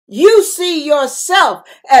You see yourself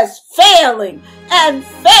as failing and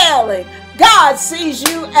failing. God sees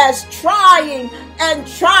you as trying and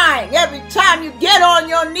trying. Every time you get on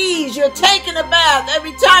your knees, you're taking a bath.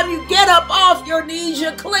 Every time you get up off your knees,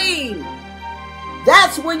 you're clean.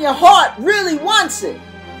 That's when your heart really wants it.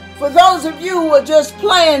 For those of you who are just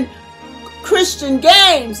playing Christian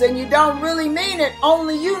games and you don't really mean it,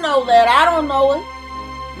 only you know that. I don't know it.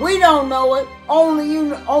 We don't know it. Only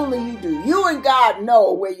you do. You and God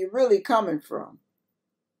know where you're really coming from.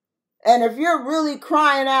 And if you're really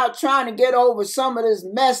crying out trying to get over some of this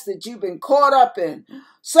mess that you've been caught up in,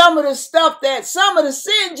 some of the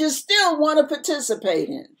sins you still want to participate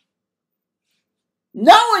in,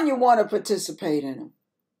 knowing you want to participate in them,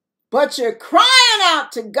 but you're crying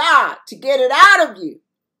out to God to get it out of you,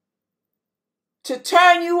 to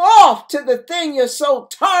turn you off to the thing you're so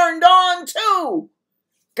turned on to.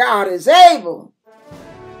 God is able.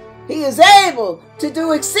 He is able to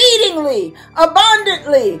do exceedingly,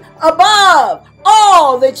 abundantly, above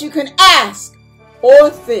all that you can ask or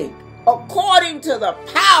think, according to the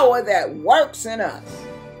power that works in us.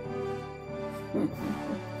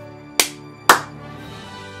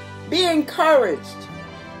 Be encouraged.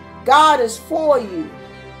 God is for you.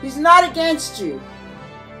 He's not against you.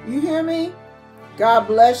 You hear me? God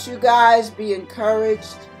bless you guys. Be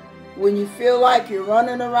encouraged. When you feel like you're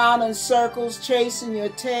running around in circles chasing your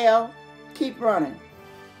tail, keep running.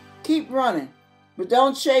 Keep running. But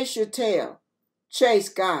don't chase your tail. Chase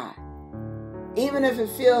God. Even if it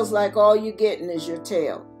feels like all you're getting is your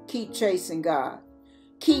tail, keep chasing God.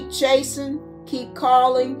 Keep chasing, keep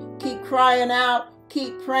calling, keep crying out,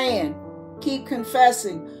 keep praying, keep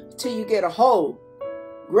confessing till you get a hold.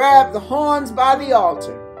 Grab the horns by the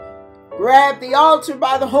altar. Grab the altar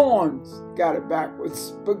by the horns. Got it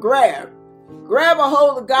backwards, but grab a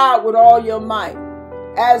hold of God with all your might.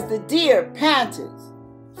 As the deer panteth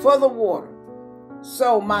for the water,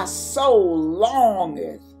 so my soul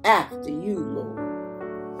longeth after you, Lord.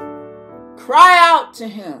 Cry out to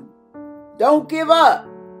him. Don't give up.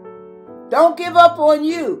 Don't give up on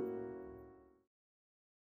you.